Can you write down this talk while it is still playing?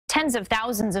Tens of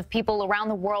thousands of people around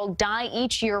the world die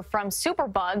each year from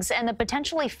superbugs, and the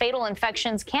potentially fatal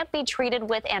infections can't be treated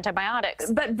with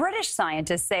antibiotics. But British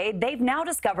scientists say they've now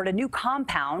discovered a new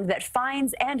compound that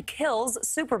finds and kills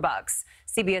superbugs.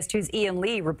 CBS 2's Ian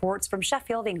Lee reports from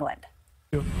Sheffield, England.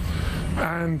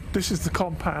 And this is the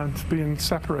compound being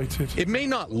separated. It may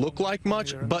not look like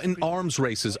much, but an arms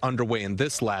race is underway in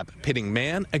this lab, pitting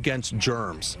man against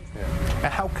germs.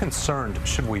 And how concerned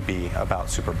should we be about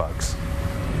superbugs?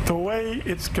 The way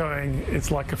it's going, it's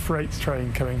like a freight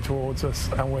train coming towards us,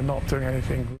 and we're not doing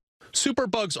anything.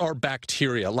 Superbugs are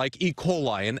bacteria like E.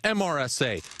 coli and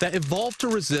MRSA that evolved to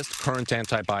resist current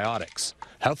antibiotics.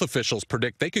 Health officials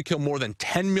predict they could kill more than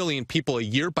 10 million people a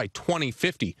year by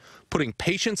 2050, putting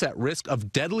patients at risk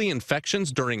of deadly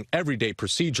infections during everyday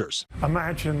procedures.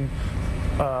 Imagine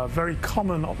very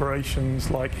common operations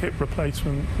like hip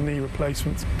replacement, knee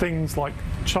replacements, things like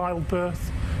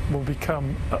childbirth will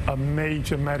become a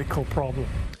major medical problem.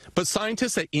 But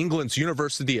scientists at England's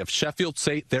University of Sheffield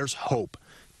say there's hope.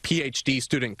 PhD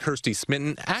student Kirsty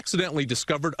Smitten accidentally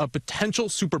discovered a potential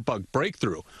superbug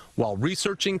breakthrough while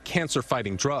researching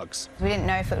cancer-fighting drugs. We didn't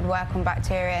know if it would work on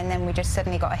bacteria, and then we just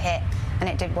suddenly got a hit, and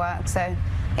it did work, so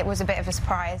it was a bit of a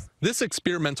surprise. This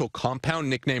experimental compound,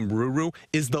 nicknamed Ruru,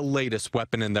 is the latest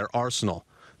weapon in their arsenal.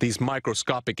 These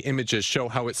microscopic images show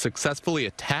how it successfully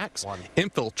attacks,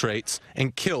 infiltrates,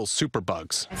 and kills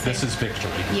superbugs. This is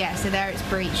victory. Yeah, so there it's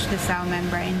breached the cell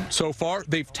membrane. So far,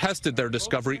 they've tested their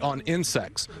discovery on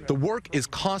insects. The work is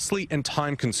costly and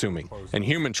time-consuming, and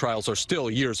human trials are still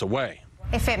years away.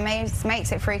 If it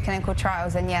makes it through clinical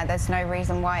trials, then yeah, there's no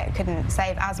reason why it couldn't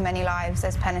save as many lives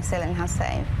as penicillin has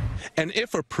saved. And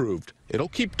if approved, it'll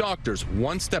keep doctors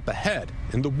one step ahead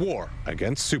in the war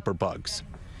against superbugs.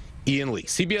 Ian Lee,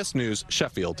 CBS News,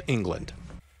 Sheffield, England.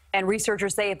 And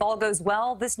researchers say if all goes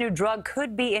well, this new drug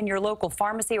could be in your local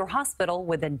pharmacy or hospital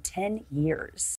within 10 years.